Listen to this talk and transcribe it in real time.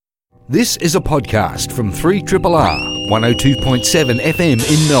This is a podcast from 3RRR 102.7 FM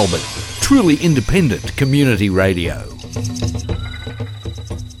in Melbourne. Truly independent community radio.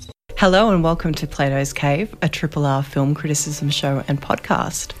 Hello and welcome to Plato's Cave, a RRR film criticism show and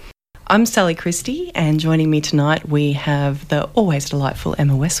podcast. I'm Sally Christie, and joining me tonight we have the always delightful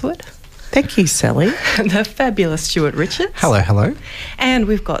Emma Westwood. Thank you, Sally. The fabulous Stuart Richards. Hello, hello. And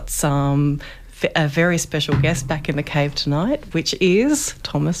we've got a very special guest back in the cave tonight, which is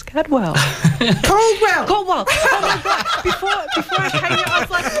Thomas Caldwell. Caldwell! Oh my God. Before I came here, I was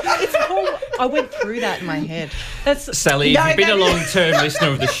like, it's Caldwell. I went through that in my head. Sally, if you've been a long-term listener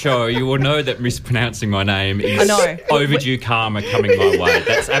of the show, you will know that mispronouncing my name is overdue karma coming my way.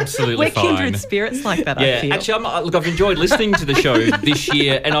 That's absolutely fine. We're kindred spirits like that, I feel. Actually, I've enjoyed listening to the show this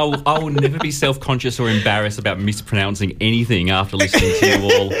year, and I will never be self-conscious or embarrassed about mispronouncing anything after listening to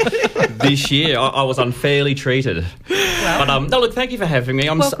you all this year. I was unfairly treated. Well, but no, look, thank you for having me.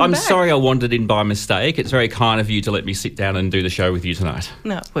 I'm sorry I wandered in by mistake. It's very kind of you to let me sit down and do the show with you tonight.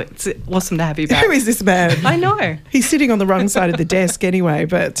 No, it's awesome to have you back. Who is this man? I know. He's sitting on the wrong side of the desk anyway,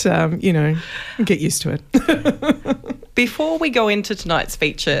 but, get used to it. Before we go into tonight's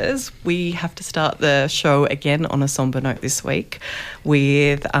features, we have to start the show again on a sombre note this week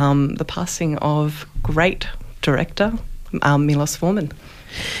with the passing of great director Milos Forman.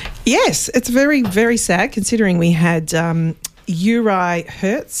 Yes, it's very, very sad considering we had Uri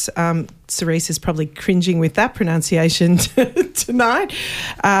Hertz. Cerise is probably cringing with that pronunciation tonight.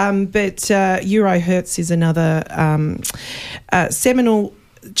 But Uri Hertz is another seminal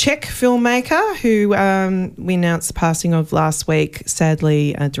Czech filmmaker who we announced the passing of last week,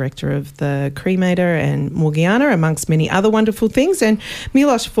 sadly, director of The Cremator and Morgiana, amongst many other wonderful things. And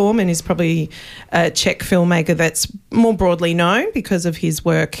Milos Forman is probably a Czech filmmaker that's more broadly known because of his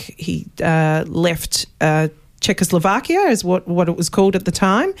work. He left Czechoslovakia, as what it was called at the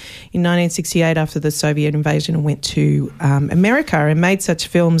time, in 1968 after the Soviet invasion, and went to America and made such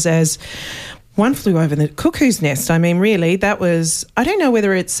films as One Flew Over the Cuckoo's Nest. I mean, really, that was, I don't know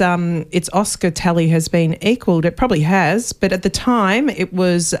whether its Oscar tally has been equalled. It probably has, but at the time it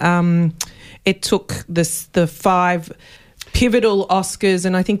was, it took the 5 pivotal Oscars,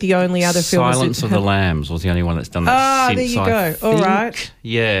 and I think the only other film Silence of the Lambs was the only one that's done that since. There you go. All right.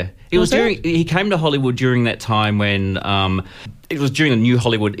 Yeah. He came to Hollywood during that time when it was during the new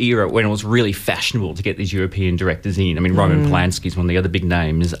Hollywood era when it was really fashionable to get these European directors in. I mean, Roman Polanski is one of the other big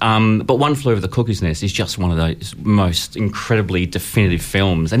names. But One Flew Over the Cuckoo's Nest is just one of those most incredibly definitive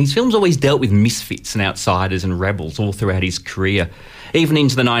films. And his films always dealt with misfits and outsiders and rebels all throughout his career. Even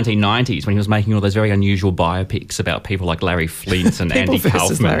into the 1990s when he was making all those very unusual biopics about people like Larry Flint and Andy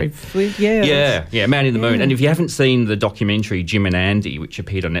Kaufman. Larry Flint, yeah, Man in the Moon. And if you haven't seen the documentary Jim and Andy, which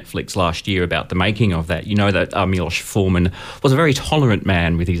appeared on Netflix last year about the making of that, you know that Milos Forman was a very tolerant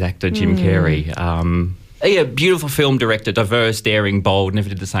man with his actor Jim Carrey. Beautiful film director, diverse, daring, bold, never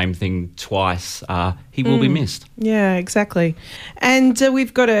did the same thing twice. He will be missed. Yeah, exactly. And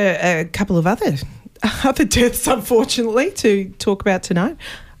we've got a couple of other deaths, unfortunately, to talk about tonight.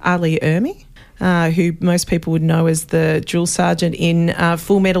 Ali Ermey, who most people would know as the drill sergeant in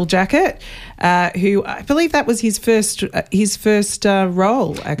Full Metal Jacket, who I believe that was his first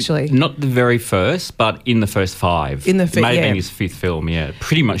role, actually. Not the very first, but in the first 5. It may have been his 5th film,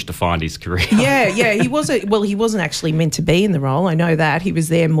 Pretty much defined his career. He wasn't actually meant to be in the role. I know that. He was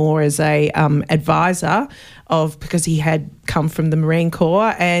there more as a advisor because he had come from the Marine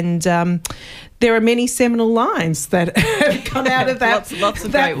Corps, and there are many seminal lines that have come out of that. Lots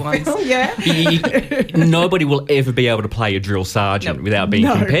of great ones. Nobody will ever be able to play a drill sergeant without being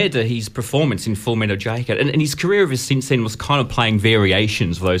compared to his performance in Full Metal Jacket. And his career ever since then was kind of playing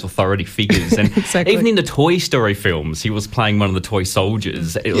variations of those authority figures. And exactly. Even in the Toy Story films, he was playing one of the toy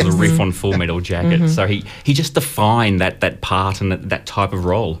soldiers. It was a riff on Full Metal Jacket. So he just defined that part and that type of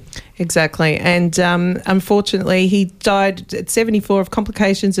role. Exactly. And unfortunately, he died at 74 of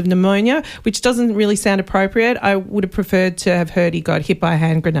complications of pneumonia, which doesn't really sound appropriate. I would have preferred to have heard he got hit by a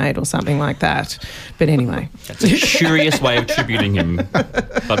hand grenade or something like that. But anyway. That's a curious way of tributing him.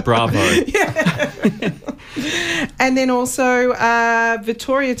 But bravo. Yeah. And then also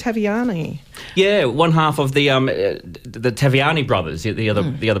Vittorio Taviani. Yeah, one half of the Taviani brothers, the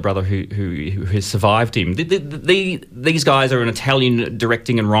other brother who has survived him. These guys are an Italian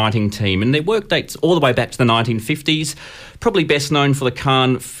directing and writing team, and their work dates all the way back to the 1950s. Probably best known for the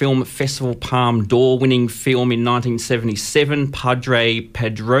Cannes Film Festival Palme d'Or winning film in 1977, Padre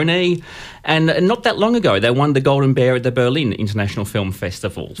Padrone. And not that long ago, they won the Golden Bear at the Berlin International Film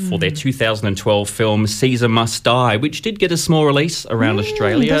Festival for their 2012 film Caesar Must Die, which did get a small release around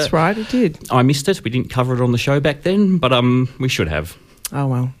Australia. That's right, it did. I missed it. We didn't cover it on the show back then, but we should have. Oh,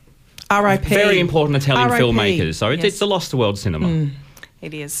 well. R.I.P. Very important Italian R.I.P. filmmakers. So Yes. it's a loss to world cinema.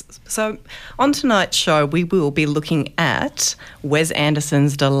 It is. So on tonight's show, we will be looking at Wes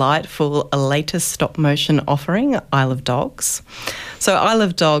Anderson's delightful latest stop-motion offering, Isle of Dogs. So Isle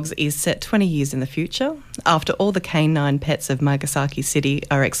of Dogs is set 20 years in the future after all the canine pets of Nagasaki City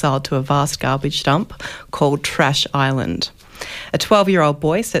are exiled to a vast garbage dump called Trash Island. A 12-year-old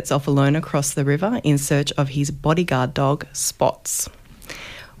boy sets off alone across the river in search of his bodyguard dog, Spots.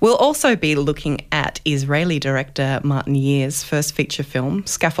 We'll also be looking at Israeli director Martin Year's first feature film,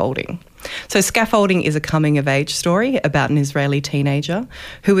 Scaffolding. So Scaffolding is a coming-of-age story about an Israeli teenager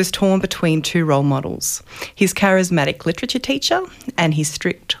who is torn between two role models, his charismatic literature teacher and his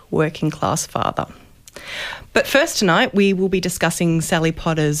strict working-class father. But first tonight, we will be discussing Sally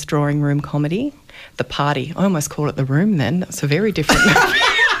Potter's drawing room comedy, The Party. I almost called it The Room then. That's a very different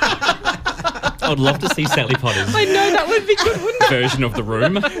I would love to see Sally Potter's I know, that would be good, wouldn't it? version of The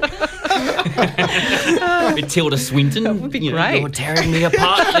Room. With Tilda Swinton. That would be great. You're tearing me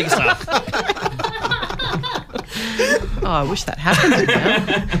apart, Lisa. Oh, I wish that happened now.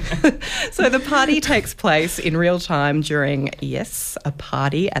 So the party takes place in real time during, yes, a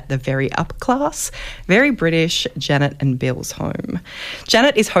party at the very upper class, very British Janet and Bill's home.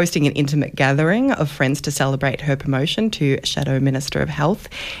 Janet is hosting an intimate gathering of friends to celebrate her promotion to Shadow Minister of Health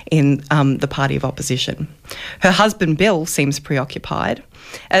in the party of opposition. Her husband Bill seems preoccupied.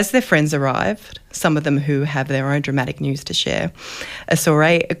 As their friends arrive, some of them who have their own dramatic news to share, a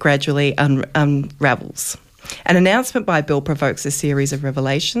soiree gradually unravels. An announcement by Bill provokes a series of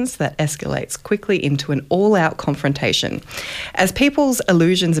revelations that escalates quickly into an all-out confrontation. As people's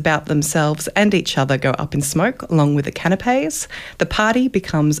illusions about themselves and each other go up in smoke, along with the canapes, the party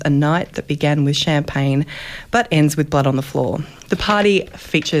becomes a night that began with champagne but ends with blood on the floor. The party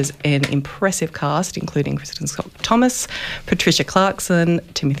features an impressive cast, including Kristen Scott Thomas, Patricia Clarkson,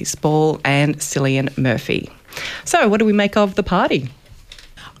 Timothy Spall and Cillian Murphy. So what do we make of The Party?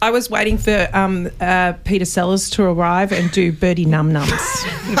 I was waiting for Peter Sellers to arrive and do Birdie Num Nums.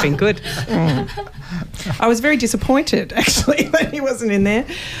 It's been good. I was very disappointed, actually, that he wasn't in there.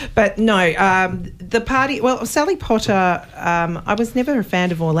 But no, The Party... Well, Sally Potter, I was never a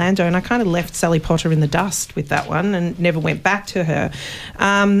fan of Orlando, and I kind of left Sally Potter in the dust with that one and never went back to her.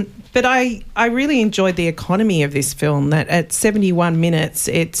 But I really enjoyed the economy of this film, that at 71 minutes,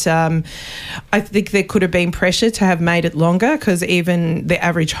 I think there could have been pressure to have made it longer, because even the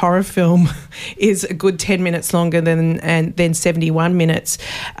average horror film is a good 10 minutes longer than 71 minutes.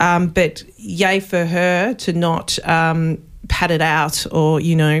 But yay for her to not pad it out or,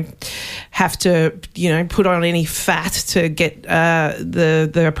 have to, put on any fat to get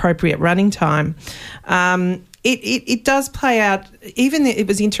the appropriate running time. It does play out, even it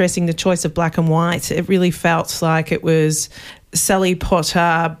was interesting, the choice of black and white. It really felt like it was Sally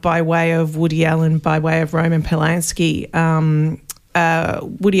Potter by way of Woody Allen, by way of Roman Polanski.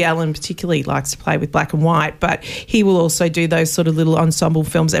 Woody Allen particularly likes to play with black and white, but he will also do those sort of little ensemble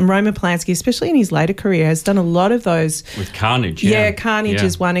films. And Roman Polanski, especially in his later career, has done a lot of those. With Carnage, yeah. Carnage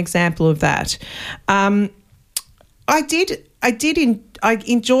is one example of that. I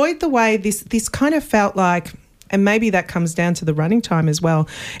enjoyed the way this kind of felt like, and maybe that comes down to the running time as well.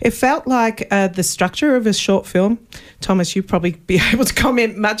 It felt like the structure of a short film. Thomas, you'd probably be able to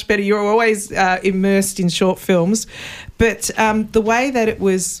comment much better. You're always immersed in short films. But the way that it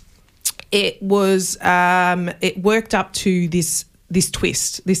worked up to this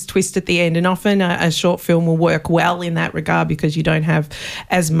twist at the end. And often a short film will work well in that regard because you don't have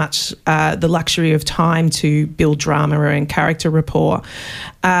as much the luxury of time to build drama and character rapport.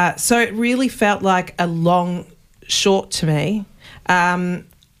 So it really felt like a long short to me. I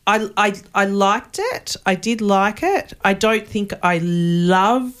liked it. I did like it. I don't think I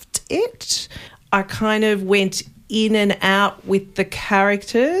loved it. I kind of went in and out with the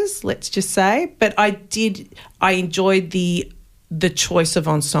characters, let's just say. But I enjoyed the choice of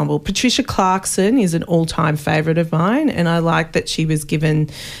ensemble. Patricia Clarkson is an all-time favourite of mine, and I like that she was given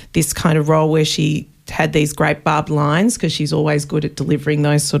this kind of role where she had these great barbed lines, because she's always good at delivering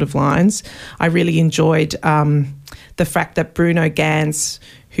those sort of lines. I really enjoyed the fact that Bruno Ganz,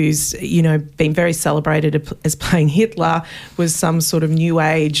 who's, been very celebrated as playing Hitler, was some sort of new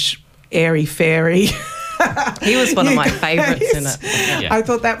age airy-fairy. He was one of my favourites in it. Yeah. I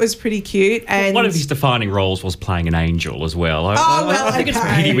thought that was pretty cute. And one of his defining roles was playing an angel as well. I think it's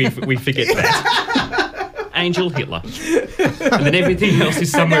pity we forget that. Angel, Hitler. And then everything else is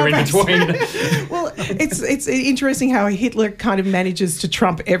somewhere in between. Well, it's interesting how Hitler kind of manages to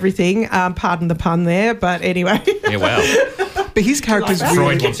trump everything. Pardon the pun there, but anyway. Yeah, wow. But his character's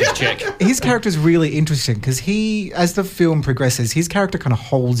Freud wants his check. his character's really interesting because he, as the film progresses, his character kind of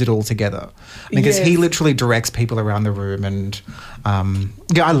holds it all together because he literally directs people around the room, and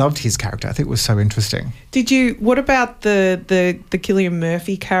I loved his character. I think it was so interesting. What about the Cillian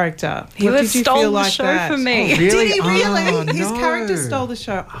Murphy character? Did you stole feel the like show that? for me. Oh, really? Did he really? Oh, His no. character stole the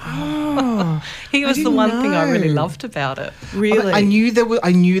show. Oh, He was I the didn't one thing I really know. loved about it. Really? I knew there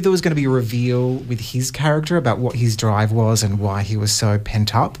was going to be a reveal with his character about what his drive was and why he was so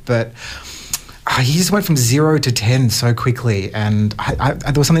pent up, but he just went from 0 to 10 so quickly, and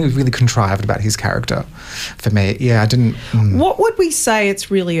there was something really contrived about his character for me. Yeah, I didn't. What would we say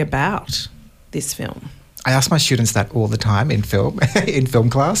it's really about, this film? I ask my students that all the time in film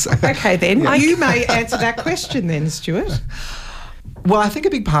class. Okay, then. You may answer that question then, Stuart. Well, I think a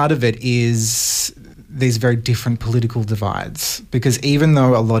big part of it is these very different political divides, because even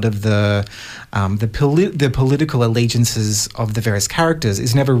though a lot of the political allegiances of the various characters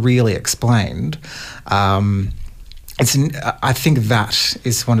is never really explained, I think that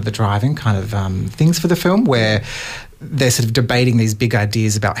is one of the driving kind of things for the film, where they're sort of debating these big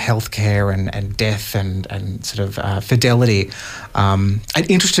ideas about healthcare and death and sort of fidelity. And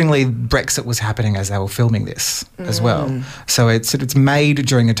interestingly, Brexit was happening as they were filming this as well. So it's made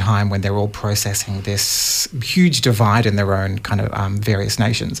during a time when they're all processing this huge divide in their own kind of various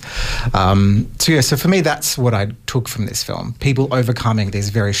nations. So for me, that's what I took from this film. People overcoming these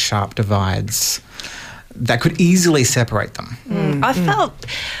very sharp divides that could easily separate them. I felt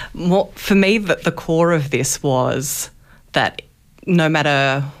for me that the core of this was that no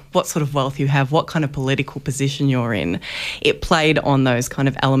matter what sort of wealth you have, what kind of political position you're in, it played on those kind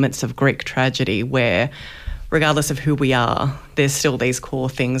of elements of Greek tragedy where, regardless of who we are, there's still these core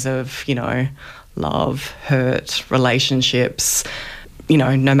things of, love, hurt, relationships,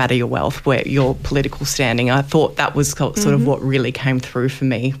 no matter your wealth, where your political standing. I thought that was sort of what really came through for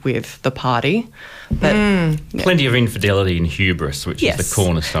me with The Party. But, Plenty of infidelity and hubris, which is the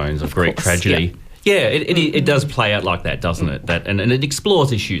cornerstones of Greek tragedy. Yeah, it does play out like that, doesn't it? And it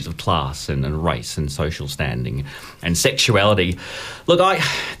explores issues of class and race and social standing and sexuality. Look,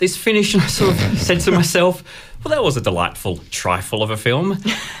 this finish, I sort of said to myself, well, that was a delightful trifle of a film.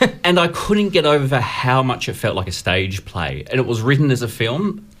 And I couldn't get over how much it felt like a stage play. And it was written as a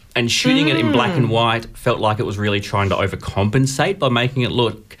film, and shooting it in black and white felt like it was really trying to overcompensate by making it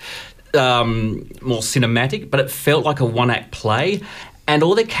look more cinematic, but it felt like a one-act play. And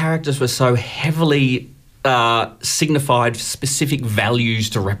all the characters were so heavily signified specific values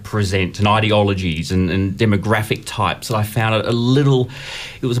to represent and ideologies and demographic types that I found it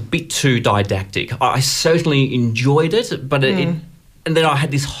was a bit too didactic. I certainly enjoyed it, but and then I had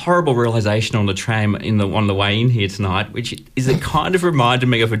this horrible realisation on the tram on the way in here tonight, which is it kind of reminded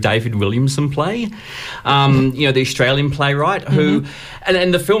me of a David Williamson play, the Australian playwright who,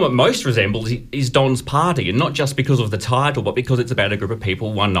 and the film it most resembles is Don's Party, and not just because of the title, but because it's about a group of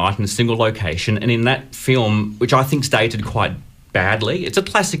people one night in a single location. And in that film, which I think's dated quite badly, it's a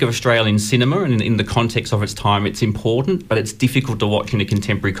classic of Australian cinema, and in the context of its time it's important, but it's difficult to watch in a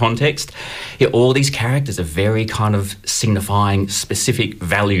contemporary context. All these characters are very kind of signifying specific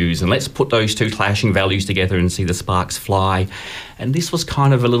values, and let's put those two clashing values together and see the sparks fly. And this was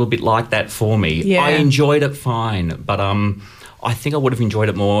kind of a little bit like that for me. Yeah. I enjoyed it fine, but I think I would have enjoyed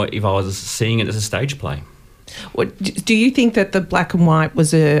it more if I was seeing it as a stage play. Do you think that the black and white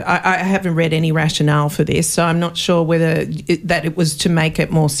was I haven't read any rationale for this, so I'm not sure whether that it was to make it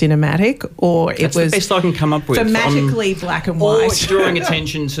more cinematic or That's it was the best I can come up with. thematically black and Or white. it's drawing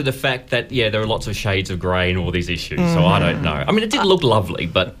attention to the fact that, there are lots of shades of grey in all these issues, so I don't know. I mean, it did look lovely,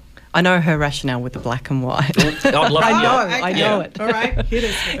 but... I know her rationale with the black and white. I'd love I know it. All right, hit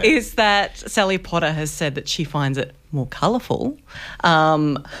us with it. Is that Sally Potter has said that she finds it more colourful.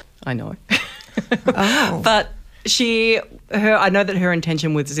 I know. But I know that her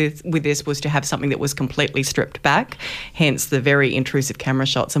intention with this was to have something that was completely stripped back, hence the very intrusive camera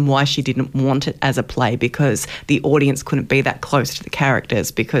shots, and why she didn't want it as a play, because the audience couldn't be that close to the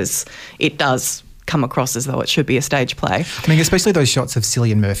characters, because it does come across as though it should be a stage play. I mean, especially those shots of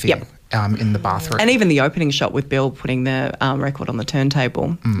Cillian Murphy in the bathroom. And even the opening shot with Bill putting the record on the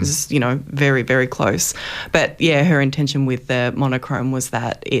turntable is, very, very close. But, her intention with the monochrome was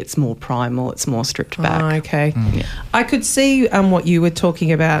that it's more primal, it's more stripped back. Oh, okay. Yeah. I could see what you were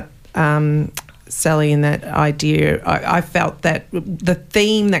talking about, Sally, in that idea. I felt that the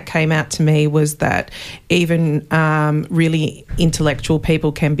theme that came out to me was that even really intellectual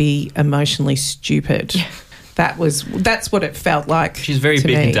people can be emotionally stupid. Yeah. That's what it felt like. She's very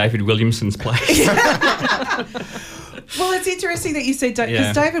big in David Williamson's place. Well, it's interesting that you said because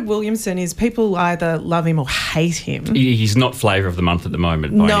Yeah. David Williamson is people either love him or hate him. He's not flavour of the month at the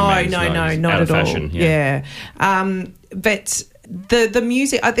moment. By any means, No, he's not out of at fashion, all. Yeah. But the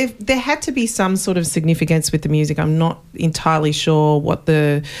music, there had to be some sort of significance with the music. I'm not entirely sure what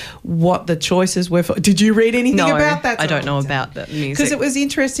the choices were for. Did you read anything about that? I don't know about the music. Because it was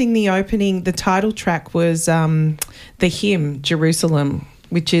interesting, the opening, the title track was the hymn, Jerusalem,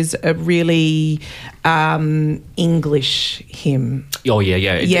 which is a really English hymn. Oh, yeah.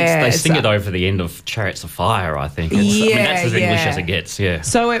 They sing so- it over the end of Chariots of Fire, I think. That's as English as it gets, yeah.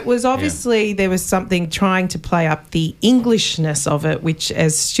 So it was obviously there was something trying to play up the Englishness of it, which,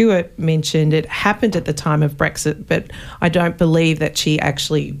 as Stuart mentioned, it happened at the time of Brexit, but I don't believe that she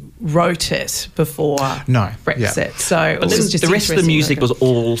actually wrote it before Brexit. Yeah. So it But was then just the rest of the music was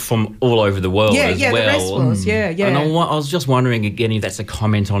all from all over the world as well. the rest was, And I was just wondering again if that's a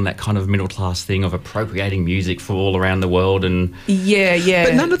comment on that kind of middle class thing of appropriating music from all around the world. And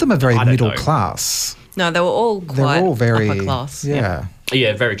But none of them are very I don't middle know. class. No, they were all quite They're all very upper class. Yeah.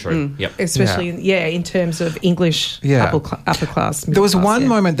 yeah, very true. Yep. Especially, in terms of English upper class. There was middle class, one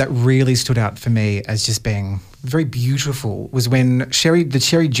moment that really stood out for me as just being very beautiful was when the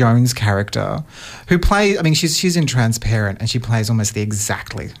Sherry Jones character, who plays, I mean, she's in Transparent and she plays almost the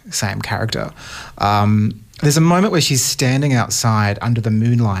exactly same character. There's a moment where she's standing outside under the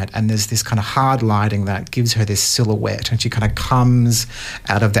moonlight and there's this kind of hard lighting that gives her this silhouette, and she kind of comes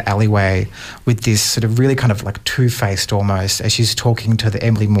out of the alleyway with this sort of really kind of like two-faced almost as she's talking to the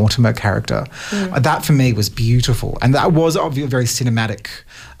Emily Mortimer character. That for me was beautiful, and that was obviously a very cinematic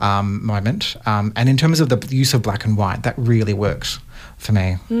moment. And in terms of the use of black and white, that really worked for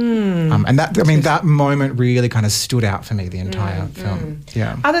me. And that moment really kind of stood out for me the entire film.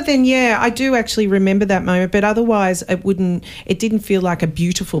 Yeah. Other than, I do actually remember that moment, but otherwise it didn't feel like a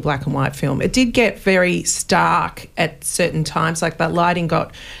beautiful black and white film. It did get very stark at certain times, like the lighting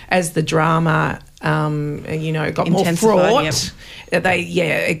got, as the drama, got more fraught.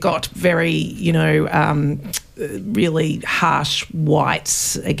 It got very, really harsh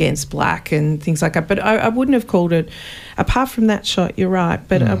whites against black and things like that. But I wouldn't have called it, apart from that shot, you're right,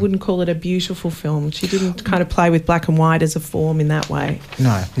 but I wouldn't call it a beautiful film. She didn't kind of play with black and white as a form in that way.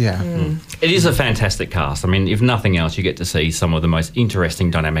 No, yeah. It is a fantastic cast. I mean, if nothing else, you get to see some of the most interesting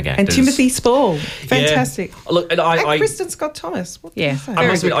dynamic actors. And Timothy Spall, fantastic. Yeah. Look, and and Kristen Scott Thomas. What can you say? I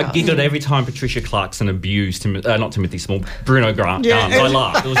must admit, I giggled every time Patricia Clarkson abused not Timothy Spall, Bruno Grant. I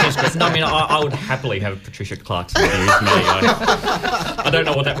laughed. It was just great. I mean, I would happily have Patricia Clarkson abuse me. I don't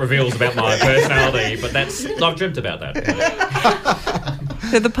know what that reveals about my personality, but I've dreamt about that.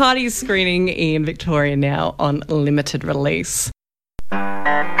 So the party is screening in Victoria now on limited release.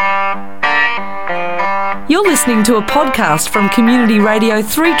 You're listening to a podcast from Community Radio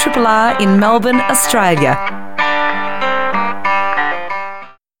 3RRR in Melbourne, Australia.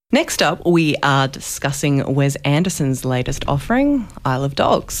 Next up, we are discussing Wes Anderson's latest offering, Isle of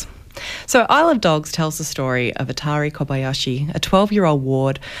Dogs. So Isle of Dogs tells the story of Atari Kobayashi, a 12-year-old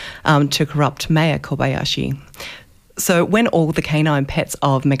ward to corrupt Mayor Kobayashi. So when all the canine pets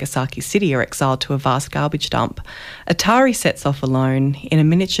of Megasaki City are exiled to a vast garbage dump, Atari sets off alone in a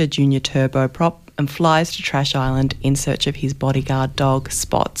miniature junior turboprop and flies to Trash Island in search of his bodyguard dog,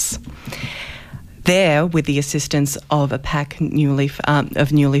 Spots. There, with the assistance of a pack of newly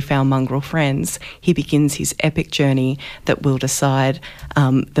found mongrel friends, he begins his epic journey that will decide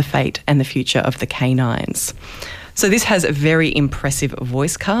the fate and the future of the canines. So this has a very impressive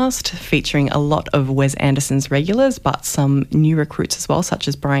voice cast featuring a lot of Wes Anderson's regulars, but some new recruits as well, such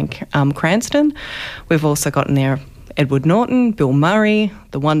as Bryan Cranston. We've also got in there Edward Norton, Bill Murray,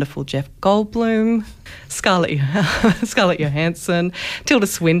 the wonderful Jeff Goldblum, Scarlett Johansson, Tilda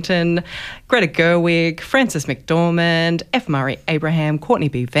Swinton, Greta Gerwig, Frances McDormand, F. Murray Abraham, Courtney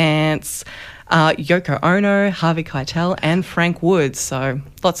B. Vance, Yoko Ono, Harvey Keitel and Frank Woods. So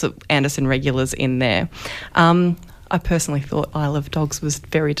lots of Anderson regulars in there. I personally thought Isle of Dogs was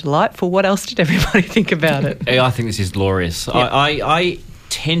very delightful. What else did everybody think about it? I think this is glorious. Yep. I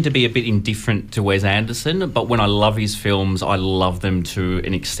tend to be a bit indifferent to Wes Anderson, but when I love his films, I love them to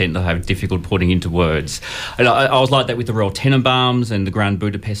an extent that I have difficult putting into words. And I was like that with the Royal Tenenbaums and the Grand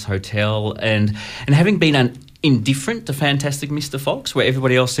Budapest Hotel, and having been indifferent to Fantastic Mr. Fox, where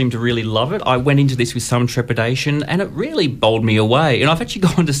everybody else seemed to really love it, I went into this with some trepidation, and it really bowled me away. And I've actually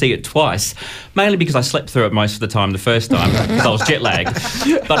gone to see it twice, mainly because I slept through it most of the time the first time, because I was jet lagged.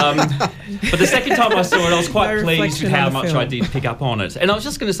 But the second time I saw it, I was quite pleased with how much I did pick up on it. And I was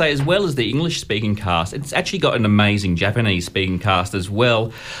just going to say, as well as the English-speaking cast, it's actually got an amazing Japanese-speaking cast as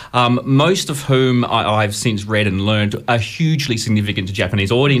well, most of whom I've since read and learned are hugely significant to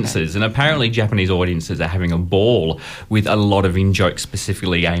Japanese audiences. And apparently Japanese audiences are having a ball with a lot of in-jokes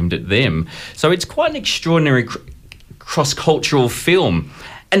specifically aimed at them. So it's quite an extraordinary cross-cultural film.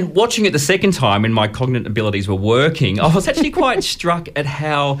 And watching it the second time when my cognitive abilities were working, I was actually quite struck at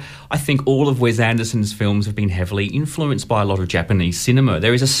how I think all of Wes Anderson's films have been heavily influenced by a lot of Japanese cinema.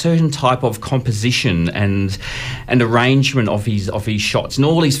 There is a certain type of composition and arrangement of his shots in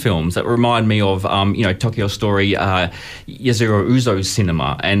all these films that remind me of, Tokyo Story, Yasuro Uzo's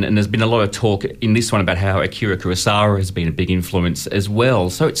cinema. And there's been a lot of talk in this one about how Akira Kurosawa has been a big influence as well.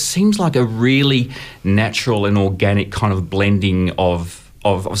 So it seems like a really natural and organic kind of blending of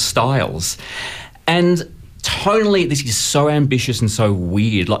styles. And tonally, this is so ambitious and so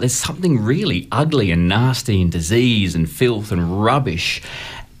weird. Like, there's something really ugly and nasty and disease and filth and rubbish.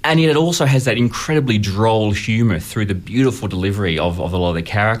 And yet it also has that incredibly droll humour through the beautiful delivery of a lot of the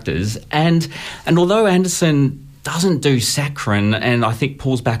characters. And although Anderson doesn't do saccharine and I think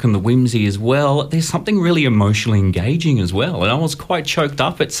pulls back on the whimsy as well, there's something really emotionally engaging as well. And I was quite choked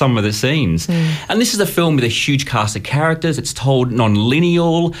up at some of the scenes. And this is a film with a huge cast of characters. It's told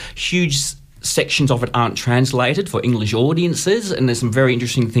non-lineal, huge sections of it aren't translated for English audiences, and there's some very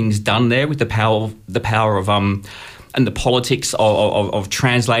interesting things done there with the power of and the politics of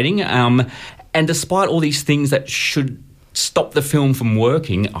translating. And despite all these things that should stop the film from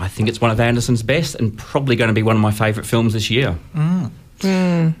working, I think it's one of Anderson's best and probably going to be one of my favourite films this year.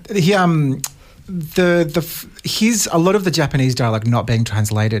 A lot of the Japanese dialogue not being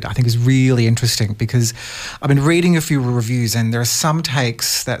translated, I think, is really interesting, because I've been reading a few reviews and there are some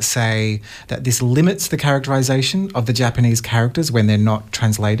takes that say that this limits the characterization of the Japanese characters when they're not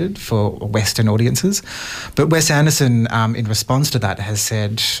translated for Western audiences. But Wes Anderson, in response to that, has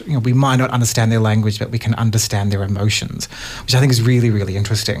said, we might not understand their language, but we can understand their emotions, which I think is really, really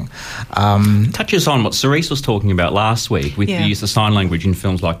interesting. Touches on what Cerise was talking about last week with the use of sign language in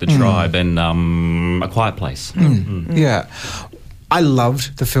films like The Tribe and A Quiet Place. Yeah. I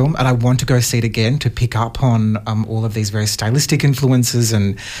loved the film and I want to go see it again to pick up on all of these very stylistic influences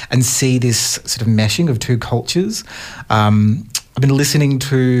and see this sort of meshing of two cultures. I've been listening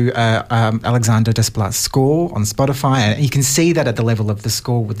to Alexander Desplat's score on Spotify, and you can see that at the level of the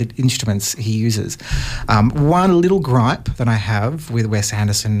score with the instruments he uses. One little gripe that I have with Wes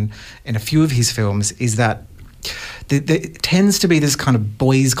Anderson in a few of his films is that there tends to be this kind of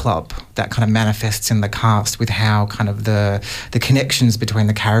boys' club that kind of manifests in the cast with how kind of the connections between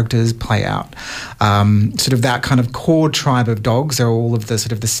the characters play out. Sort of that kind of core tribe of dogs are all of the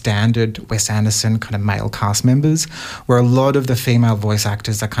sort of the standard Wes Anderson kind of male cast members, where a lot of the female voice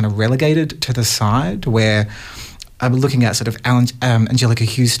actors are kind of relegated to the side, where I'm looking at sort of Angelica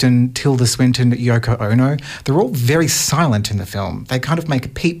Houston, Tilda Swinton, Yoko Ono. They're all very silent in the film. They kind of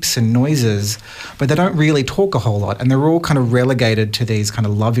make peeps and noises, but they don't really talk a whole lot. And they're all kind of relegated to these kind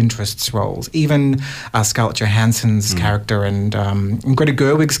of love interests roles. Even Scarlett Johansson's character and Greta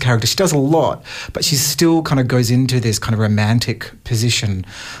Gerwig's character, she does a lot, but she still kind of goes into this kind of romantic position.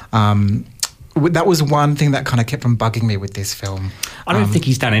 That was one thing that kind of kept on bugging me with this film. I don't think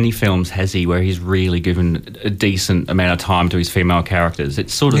he's done any films, has he, where he's really given a decent amount of time to his female characters.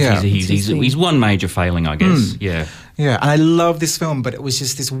 It's sort of he's one major failing, I guess. Yeah, and I love this film, but it was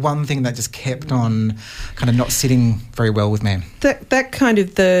just this one thing that just kept on kind of not sitting very well with me. That kind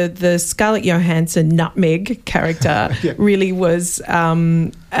of the Scarlett Johansson nutmeg character really was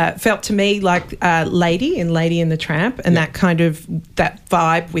felt to me like Lady in Lady and the Tramp, and that kind of that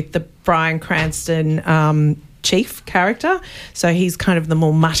vibe with the Bryan Cranston chief character. So he's kind of the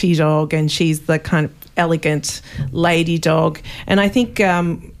more mutty dog, and she's the kind of elegant lady dog. And I think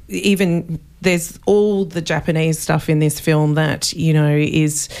even there's all the Japanese stuff in this film that,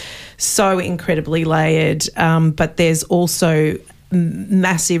 is so incredibly layered, but there's also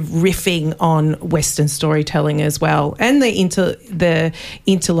massive riffing on Western storytelling as well, and the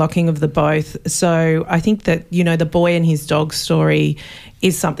interlocking of the both. So I think that, the boy and his dog story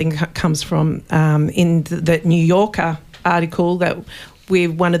is something that comes from in the New Yorker article that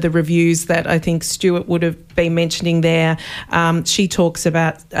with one of the reviews that I think Stuart would have been mentioning there. She talks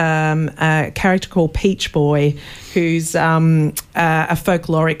about a character called Peach Boy, who's a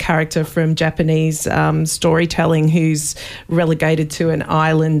folkloric character from Japanese storytelling, who's relegated to an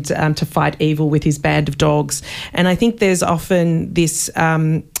island to fight evil with his band of dogs. And I think there's often this...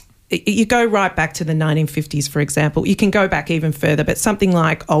 you go right back to the 1950s, for example. You can go back even further, but something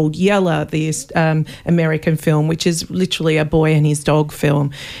like Old Yeller, the American film, which is literally a boy and his dog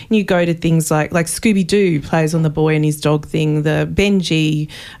film. And you go to things like Scooby-Doo plays on the boy and his dog thing, the Benji,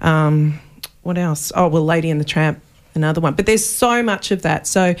 what else? Oh, well, Lady and the Tramp, another one. But there's so much of that.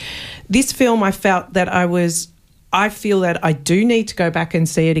 So this film, I felt that I was I feel that I do need to go back and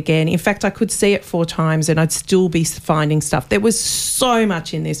see it again. In fact, I could see it 4 times and I'd still be finding stuff. There was so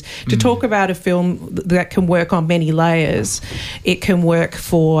much in this. To talk about a film that can work on many layers, it can work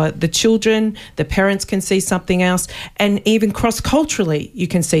for the children, the parents can see something else, and even cross-culturally you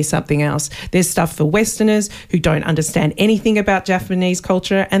can see something else. There's stuff for Westerners who don't understand anything about Japanese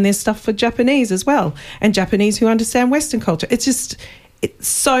culture, and there's stuff for Japanese as well, and Japanese who understand Western culture. It's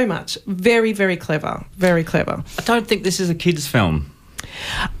so much. Very, very clever. Very clever. I don't think this is a kids' film.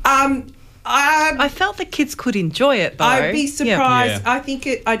 I felt the kids could enjoy it, though. I'd be surprised.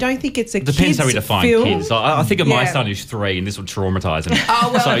 Yeah. I don't think it's a Depends kids' how we define film. kids. I think of my son who's 3 and this will traumatise him. Oh,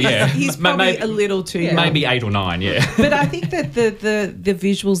 well, so, yeah. he's probably a little too young. Maybe 8 or 9, yeah. But I think that the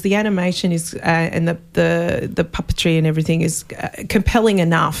visuals, the animation is and the puppetry and everything is compelling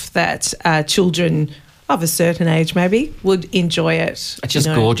enough that children of a certain age maybe would enjoy it. It's just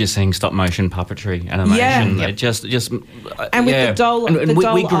gorgeous seeing stop motion puppetry animation. Yeah. It just and with the doll, and the we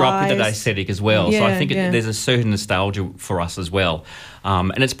doll grew up with that eyes. aesthetic as well. So I think there's a certain nostalgia for us as well.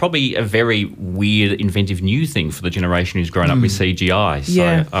 And it's probably a very weird, inventive new thing for the generation who's grown up with CGI. So,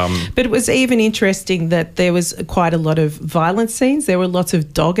 Yeah. But it was even interesting that there was quite a lot of violent scenes. There were lots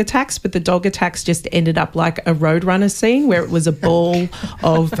of dog attacks, but the dog attacks just ended up like a Roadrunner scene where it was a ball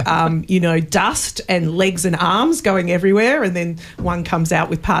of, dust and legs and arms going everywhere, and then one comes out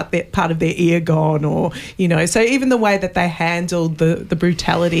with part of their ear gone, or, So even the way that they handled the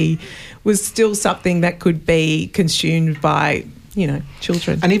brutality was still something that could be consumed by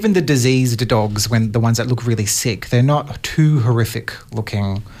children. And even the diseased dogs, when the ones that look really sick, they're not too horrific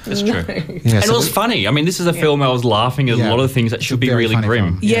looking. That's true. Yeah, and it was funny. I mean, this is a film I was laughing at a lot of things that should be really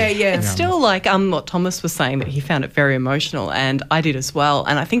grim. Yeah. It's still like what Thomas was saying, that he found it very emotional, and I did as well.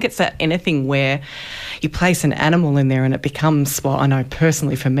 And I think it's that anything where you place an animal in there and it becomes, well, I know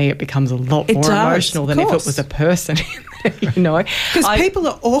personally for me, it becomes a lot more emotional than if it was a person in there. Because people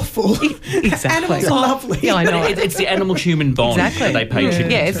are awful. Exactly. Animals are lovely. Yeah, I know. It's the animal-human bond that they pay tribute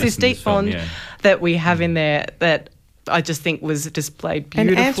to. Yeah, it's this deep bond that we have in there that I just think was displayed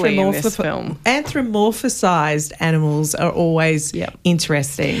beautifully in this film. Anthropomorphised animals are always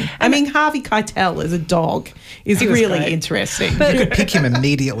interesting. I mean, Harvey Keitel as a dog is really great. Interesting. You could pick him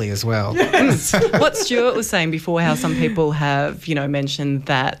immediately as well. What Stuart was saying before, how some people have, mentioned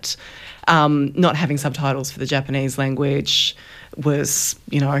that not having subtitles for the Japanese language was,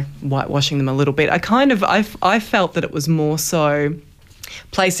 whitewashing them a little bit. I felt that it was more so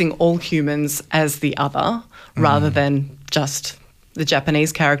placing all humans as the other rather than just the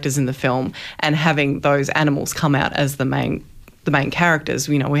Japanese characters in the film, and having those animals come out as the main characters.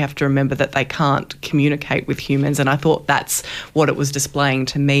 We have to remember that they can't communicate with humans, and I thought that's what it was displaying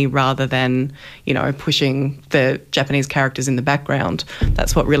to me, rather than, pushing the Japanese characters in the background.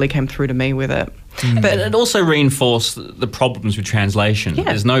 That's what really came through to me with it. But it also reinforced the problems with translation. Yeah.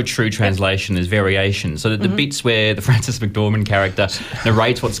 There's no true translation, there's variation. So the bits where the Frances McDormand character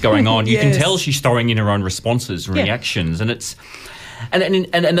narrates what's going on, you can tell she's throwing in her own responses and reactions. And it's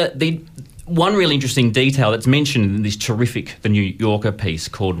the one really interesting detail that's mentioned in this terrific The New Yorker piece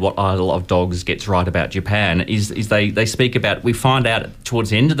called What Isle of Dogs Gets Right About Japan is they speak about, we find out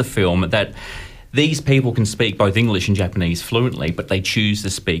towards the end of the film that these people can speak both English and Japanese fluently, but they choose to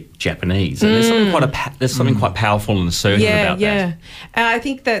speak Japanese. And there's something quite powerful and assertive about that. Yeah. I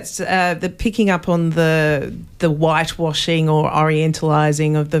think that's the picking up on the whitewashing or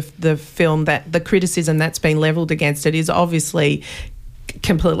orientalising of the film, that the criticism that's been levelled against it is obviously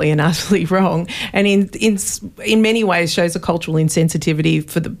completely and utterly wrong, and in many ways shows a cultural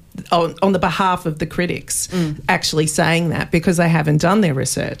insensitivity on the behalf of the critics actually saying that, because they haven't done their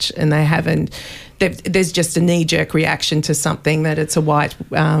research and there's just a knee-jerk reaction to something that it's a white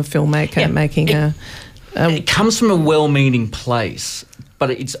filmmaker making it comes from a well-meaning place, but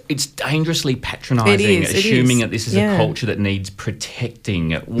it's dangerously patronising, assuming that this is a culture that needs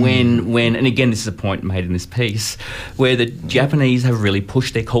protecting. When and again, this is a point made in this piece, where the Japanese have really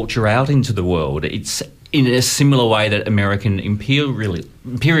pushed their culture out into the world. It's in a similar way that American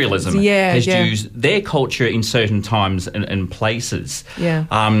imperialism has used their culture in certain times and places. Yeah.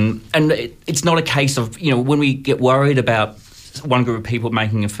 And it's not a case of, when we get worried about one group of people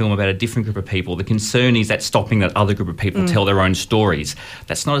making a film about a different group of people, the concern is that stopping that other group of people tell their own stories.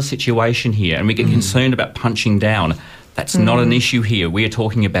 That's not a situation here. And we get concerned about punching down. That's not an issue here. We are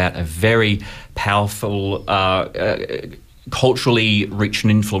talking about a very powerful, culturally rich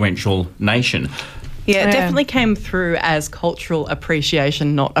and influential nation. Yeah, it definitely came through as cultural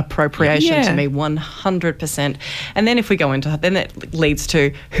appreciation, not appropriation to me, 100%. And then if we go into that, then it leads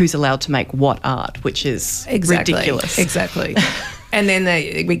to who's allowed to make what art, which is ridiculous. Exactly. And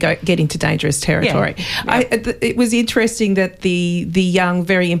then we get into dangerous territory. Yeah. It was interesting that the young,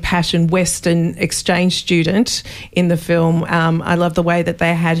 very impassioned Western exchange student in the film, I love the way that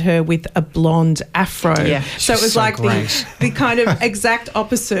they had her with a blonde afro. Yeah. So it was like the kind of exact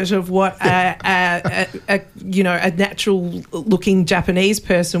opposite of what a natural-looking Japanese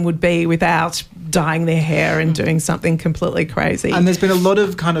person would be without dyeing their hair and doing something completely crazy. And there's been a lot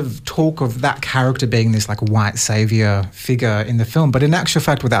of kind of talk of that character being this like white saviour figure in the film, but in actual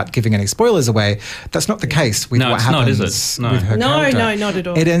fact, without giving any spoilers away, that's not the case with what happens with her character. No, not at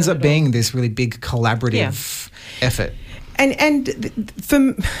all. It ends up being this really big collaborative effort. And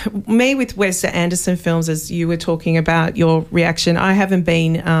for me, with Wes Anderson films, as you were talking about your reaction, I haven't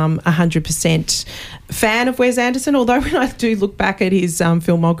been 100% fan of Wes Anderson, although when I do look back at his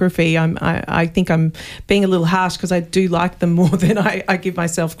filmography, I think I'm being a little harsh because I do like them more than I give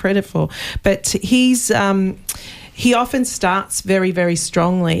myself credit for. But he often starts very, very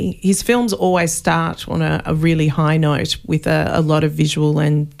strongly. His films always start on a really high note with a lot of visual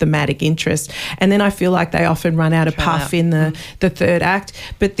and thematic interest. And then I feel like they often run out of puff in the third act.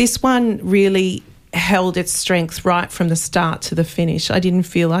 But this one really held its strength right from the start to the finish. I didn't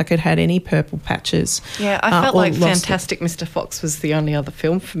feel like it had any purple patches. Yeah, I felt like Fantastic Mr. Fox was the only other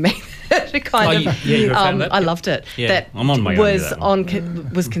film for me that I loved it. Yeah, that I'm on my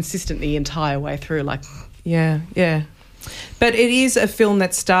own. Was consistent the entire way through. Like, yeah. But it is a film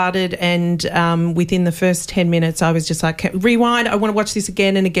that started and within the first 10 minutes I was just like, rewind, I want to watch this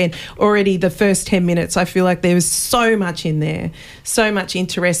again and again. Already the first 10 minutes I feel like there was so much in there, so much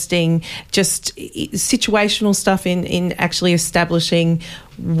interesting, just situational stuff in actually establishing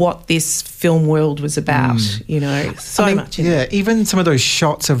what this film world was about, much in there. Even some of those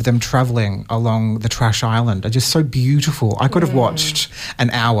shots of them travelling along the trash island are just so beautiful. I could have watched an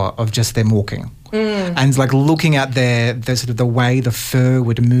hour of just them walking. And like looking at the sort of the way the fur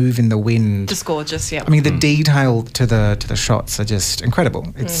would move in the wind. Just gorgeous, yeah. I mean, the detail to the shots are just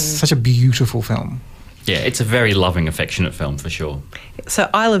incredible. It's such a beautiful film. Yeah, it's a very loving, affectionate film for sure. So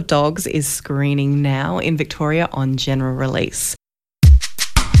Isle of Dogs is screening now in Victoria on general release.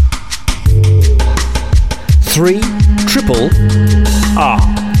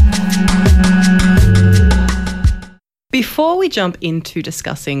 3RRR. Before we jump into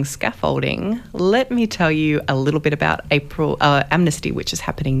discussing Scaffolding, let me tell you a little bit about April Amnesty, which is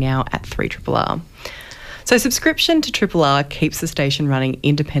happening now at 3RRR. So subscription to RRR keeps the station running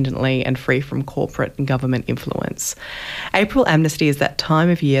independently and free from corporate and government influence. April Amnesty is that time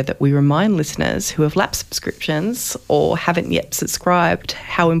of year that we remind listeners who have lapsed subscriptions or haven't yet subscribed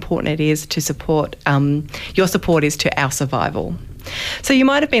how important it is to support, your support is to our survival. So you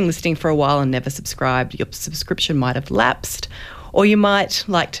might have been listening for a while and never subscribed. Your subscription might have lapsed, or you might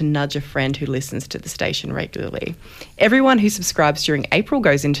like to nudge a friend who listens to the station regularly. Everyone who subscribes during April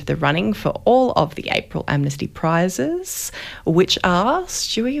goes into the running for all of the April Amnesty prizes, which are,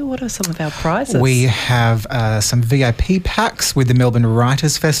 Stewie, what are some of our prizes? We have some VIP packs with the Melbourne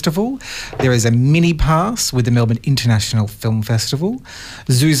Writers' Festival. There is a mini pass with the Melbourne International Film Festival.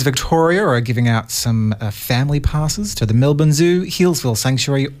 Zoos Victoria are giving out some family passes to the Melbourne Zoo, Healesville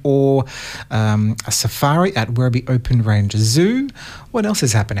Sanctuary, or a safari at Werribee Open Range Zoo. What else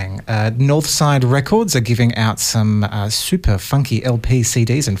is happening? Northside Records are giving out some super funky LP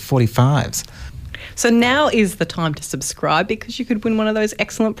CDs and 45s. So now is the time to subscribe because you could win one of those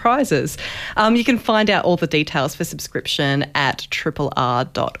excellent prizes. You can find out all the details for subscription at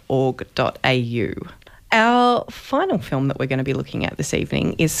rrr.org.au. Our final film that we're going to be looking at this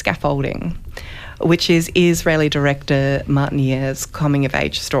evening is Scaffolding, which is Israeli director Martinier's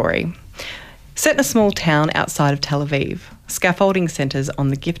coming-of-age story. Set in a small town outside of Tel Aviv, Scaffolding centres on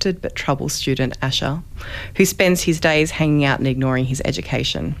the gifted but troubled student Asher, who spends his days hanging out and ignoring his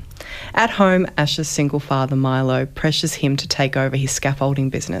education. At home, Asher's single father, Milo, pressures him to take over his scaffolding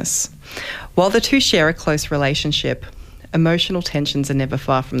business. While the two share a close relationship, emotional tensions are never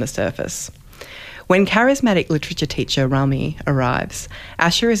far from the surface. When charismatic literature teacher Rami arrives,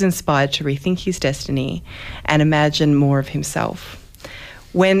 Asher is inspired to rethink his destiny and imagine more of himself.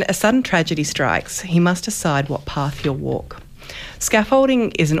 When a sudden tragedy strikes, he must decide what path he'll walk.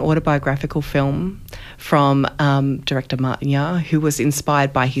 Scaffolding is an autobiographical film from director Martinier, who was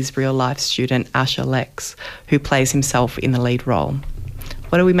inspired by his real-life student Asher Lex, who plays himself in the lead role.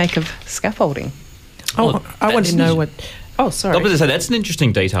 What do we make of Scaffolding? I want to know what... Oh, sorry. I was going to say, that's an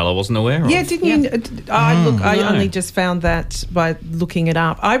interesting detail I wasn't aware of. Yeah, didn't you? I only just found that by looking it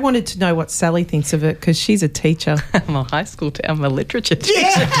up. I wanted to know what Sally thinks of it because she's a teacher. I'm a high school I'm a literature teacher.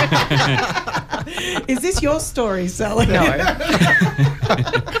 Yeah. Is this your story, Sally? No.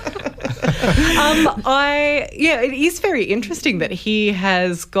 It is very interesting that he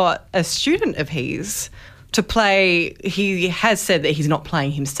has got a student of his to play. He has said that he's not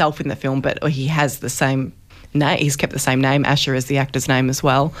playing himself in the film, but he has the same name. He's kept the same name, Asher, as the actor's name as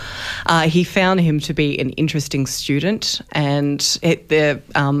well. He found him to be an interesting student, and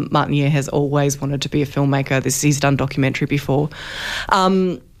Martiniere has always wanted to be a filmmaker. He's done documentary before.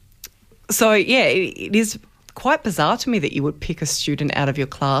 It is quite bizarre to me that you would pick a student out of your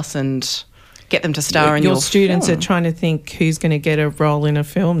class and get them to star in your students film. are trying to think who's going to get a role in a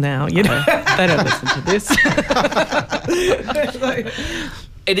film now. You know, they don't listen to this.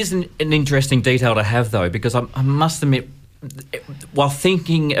 It is an interesting detail to have, though, because I must admit, while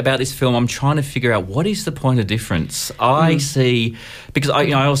thinking about this film, I'm trying to figure out what is the point of difference. I see, because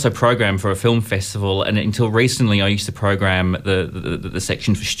I also program for a film festival, and until recently I used to program the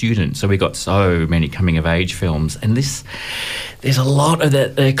section for students. So we got so many coming of age films, and there's a lot of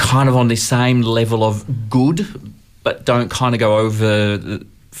that. They're kind of on the same level of good, but don't kind of go over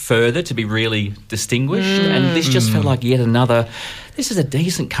further to be really distinguished. And this just felt like yet another. This is a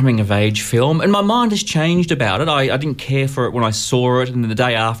decent coming-of-age film, and my mind has changed about it. I didn't care for it when I saw it, and then the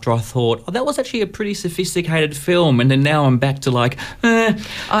day after I thought, that was actually a pretty sophisticated film, and then now I'm back to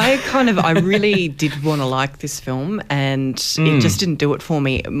I really did want to like this film, and it just didn't do it for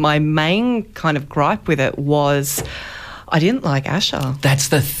me. My main kind of gripe with it was I didn't like Asher. That's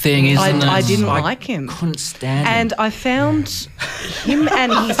the thing, isn't it? I didn't like him. Couldn't stand him. And I found him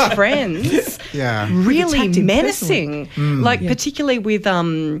and his friends really menacing. Particularly with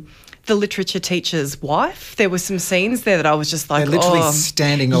the literature teacher's wife. There were some scenes there that I was just like, they're literally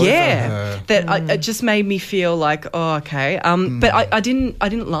standing over her. That it just made me feel like, okay. But I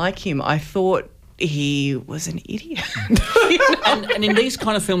didn't like him. I thought he was an idiot. and in these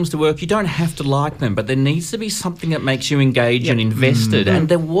kind of films to work, you don't have to like them, but there needs to be something that makes you engaged and invested. And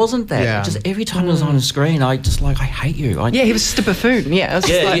there wasn't that. Yeah. Just every time it was on a screen, I hate you. He was just a buffoon. Yeah,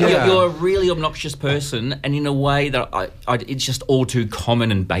 you're a really obnoxious person, and in a way that it's just all too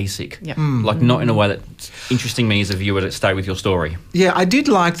common and basic. Yeah. Like not in a way that's interesting me as a viewer to stay with your story. Yeah, I did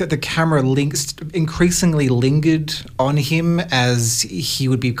like that the camera increasingly lingered on him as he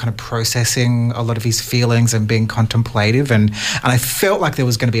would be kind of processing a lot of his feelings and being contemplative, and I felt like there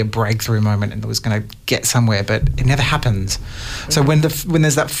was going to be a breakthrough moment and it was going to get somewhere, but it never happens. So when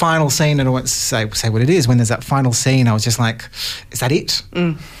there's that final scene, and I won't say what it is, when there's that final scene, I was just like, is that it?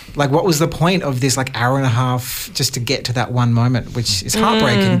 Like, what was the point of this hour and a half just to get to that one moment, which is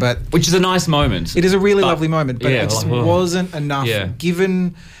heartbreaking, but which is a nice moment. It is a really lovely moment, but it just wasn't enough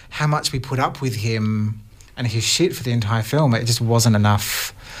given how much we put up with him and his shit for the entire film. It just wasn't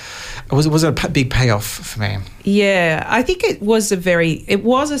enough. It was a big payoff for me. Yeah, I think it was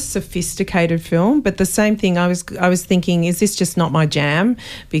a sophisticated film, but the same thing I was thinking, is this just not my jam?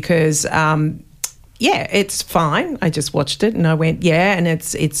 Because it's fine. I just watched it and I went, and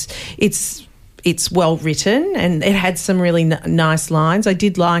it's well written and it had some really nice lines. I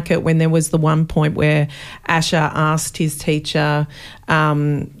did like it when there was the one point where Asher asked his teacher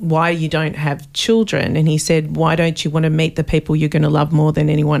why you don't have children, and he said, why don't you want to meet the people you're going to love more than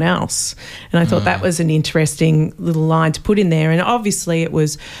anyone else? And I thought that was an interesting little line to put in there. And obviously it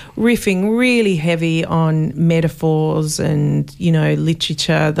was riffing really heavy on metaphors and,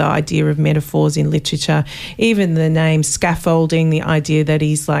 literature, the idea of metaphors in literature, even the name scaffolding, the idea that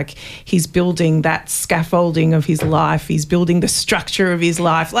he's building that scaffolding of his life, he's building the structure of his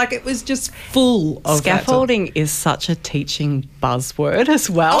life. Like, it was just full of scaffolding is such a teaching buzzword as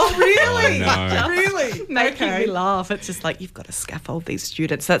well. Oh, really? Oh, no. Really? Making me laugh. It's just like, you've got to scaffold these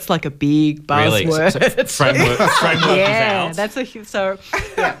students. That's like a big buzzword. Really? Framework is out. That's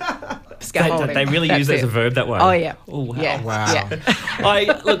scaffolding. They really use it as a verb that way. Oh, yeah. Oh, wow. Yeah. Wow. Yeah.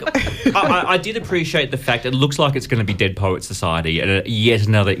 I did appreciate the fact it looks like it's going to be Dead Poets Society and yet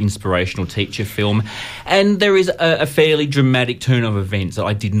another inspirational teacher film. And there is a fairly dramatic turn of events that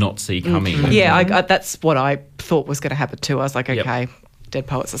I did not see coming. Yeah, that's what I thought was going to happen too. I was like, okay, Dead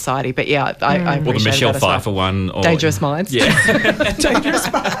Poets Society. But yeah, I appreciate Or the Michelle that as well. Pfeiffer one. Or, Dangerous Minds. Yeah.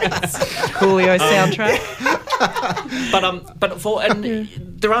 Dangerous Minds. Coolio soundtrack.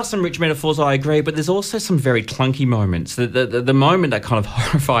 There are some rich metaphors, I agree, but there's also some very clunky moments. The moment that kind of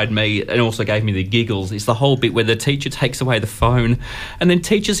horrified me and also gave me the giggles is the whole bit where the teacher takes away the phone and then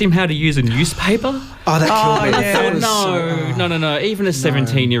teaches him how to use a newspaper. Oh, that killed me. I thought, no. Even a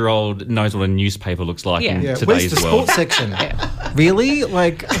 17-year-old knows what a newspaper looks like in today's Where's the world. sports section? really?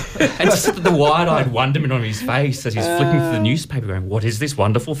 Like, and just the wide-eyed wonderment on his face as he's flicking through the newspaper going, what is this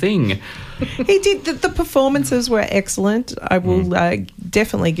wonderful thing? He did. The performances were excellent. I will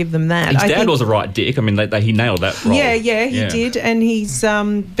definitely give them that. His dad was a right dick. I mean, he nailed that role. Yeah, he did. And he's,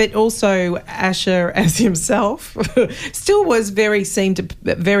 but also Asher as himself still seemed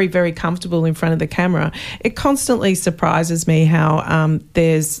very, very comfortable in front of the camera. It constantly surprises me how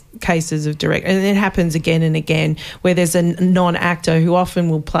there's cases of direct, and it happens again and again, where there's a non-actor who often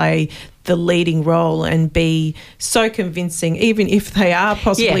will play the leading role and be so convincing, even if they are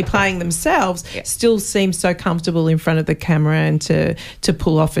possibly playing themselves, still seem so comfortable in front of the camera and to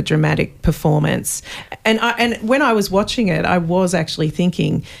pull off a dramatic performance. And when I was watching it, I was actually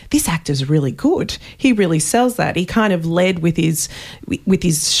thinking, this actor's really good. He really sells that. He kind of led with his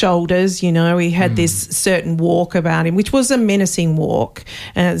shoulders, you know. He had this certain walk about him, which was a menacing walk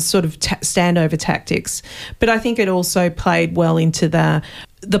and sort of standover tactics. But I think it also played well into the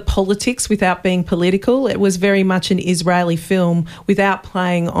politics without being political. It was very much an Israeli film without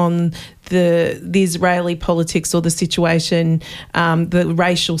playing on the Israeli politics or the situation, the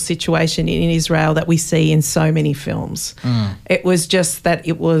racial situation in Israel that we see in so many films. It was just that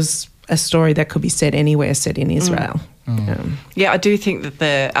it was a story that could be set anywhere, set in Israel. Yeah, I do think that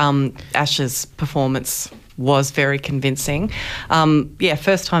the Asher's performance was very convincing.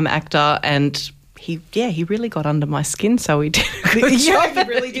 First-time actor, and he really got under my skin, so he did a good job. You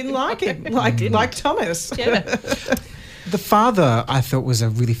really didn't like him, like Thomas. Yeah. The father, I thought, was a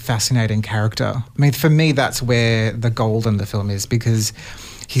really fascinating character. I mean, for me, that's where the gold in the film is, because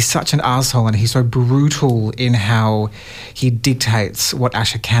he's such an arsehole and he's so brutal in how he dictates what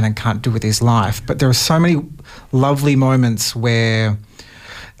Asher can and can't do with his life. But there are so many lovely moments where,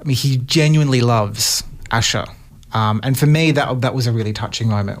 I mean, he genuinely loves Asher. And for me, that was a really touching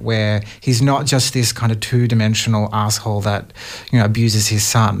moment where he's not just this kind of two-dimensional asshole that, you know, abuses his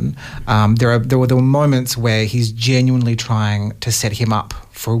son. There were moments where he's genuinely trying to set him up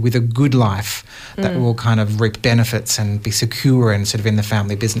with a good life that will kind of reap benefits and be secure and sort of in the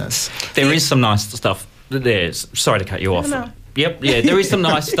family business. There is some nice stuff there. Sorry to cut you off. No. Yep, yeah, there is some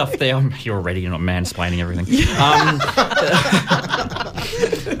nice stuff there. You're not mansplaining everything.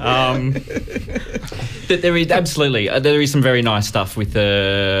 But there is absolutely there is some very nice stuff with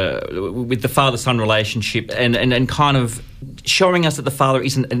the father-son relationship and kind of showing us that the father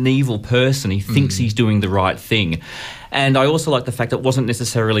isn't an evil person. He thinks he's doing the right thing. And I also like the fact that it wasn't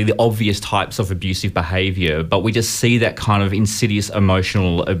necessarily the obvious types of abusive behaviour, but we just see that kind of insidious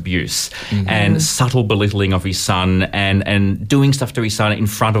emotional abuse and subtle belittling of his son and doing stuff to his son in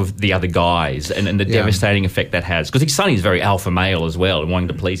front of the other guys and the devastating effect that has. Because his son is very alpha male as well and wanting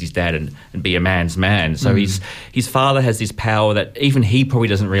to please his dad and be a man's man. So his father has this power that even he probably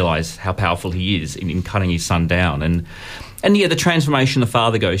doesn't realise how powerful he is in cutting his son down. And the transformation the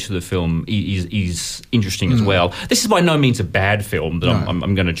father goes through the film is interesting as well. This is by no means a bad film that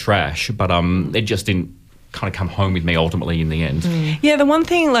I'm going to trash, but it just didn't kind of come home with me ultimately in the end. Yeah, the one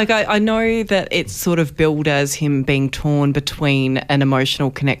thing, I know that it's sort of billed as him being torn between an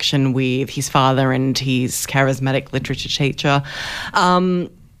emotional connection with his father and his charismatic literature teacher.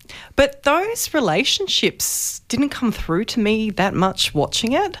 But those relationships didn't come through to me that much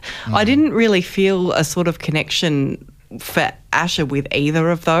watching it. I didn't really feel a sort of connection for Asher with either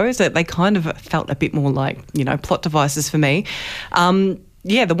of those. They kind of felt a bit more like, plot devices for me.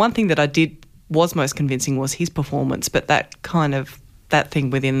 The one thing that I did was most convincing was his performance, but that thing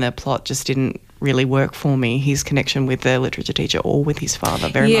within the plot just didn't really work for me, his connection with the literature teacher or with his father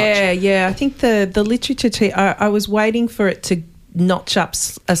very much. Yeah, I think the literature teacher, I was waiting for it to notch up.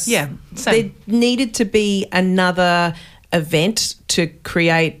 Same. There needed to be another event to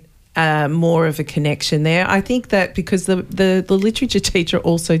create more of a connection there. I think that because the literature teacher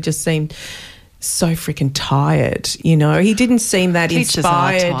also just seemed so freaking tired, he didn't seem that Teachers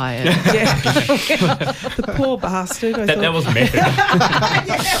inspired. Are tired. Yeah. The poor bastard. That was method.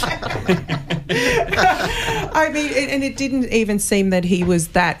 I mean, and it didn't even seem that he was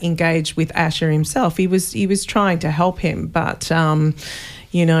that engaged with Asher himself. He was trying to help him, but I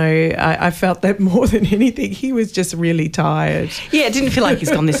felt that more than anything, he was just really tired. Yeah, it didn't feel like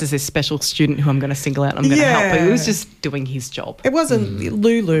he's gone, this is this special student who I'm going to single out and I'm going to help. He was just doing his job. It wasn't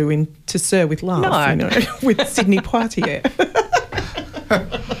Lulu in To Sir with Love, with Sidney Poitier.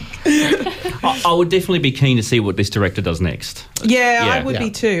 I would definitely be keen to see what this director does next. Yeah, I would be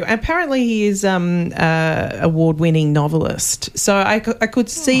too. Apparently he is award-winning novelist. So I could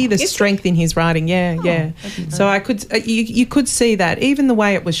see the strength in his writing. Yeah. So I could you could see that. Even the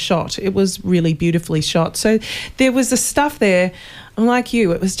way it was shot, it was really beautifully shot. So there was the stuff there. I'm like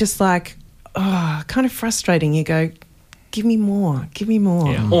you, it was just like, kind of frustrating. You go, give me more.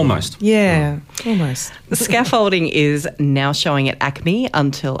 Yeah, almost. Yeah, almost. The Scaffolding is now showing at Acme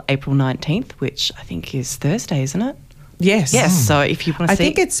until April 19th, which I think is Thursday, isn't it? Yes. Yes, so if you want to see I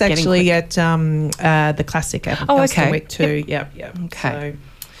think it's actually at the Classic at Elston Week too. Yep. Okay.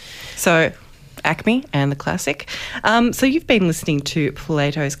 So Acme and the Classic. So you've been listening to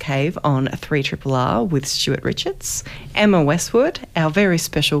Plato's Cave on 3RRR with Stuart Richards, Emma Westwood, our very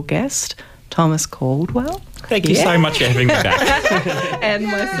special guest, Thomas Caldwell. Thank you so much for having me back. And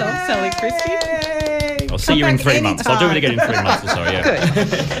myself, Sally Christie. I'll see you in 3 months. I'll do it again in 3 months or so, yeah.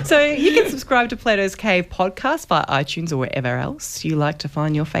 Good. So you can subscribe to Plato's Cave podcast via iTunes or wherever else you like to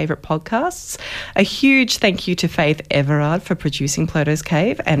find your favourite podcasts. A huge thank you to Faith Everard for producing Plato's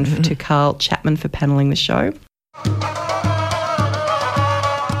Cave and to Carl Chapman for panelling the show.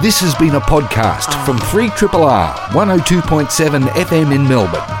 This has been a podcast from 3RRR 102.7 FM in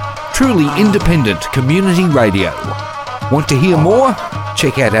Melbourne. Truly independent community radio. Want to hear more?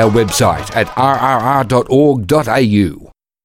 Check out our website at rrr.org.au.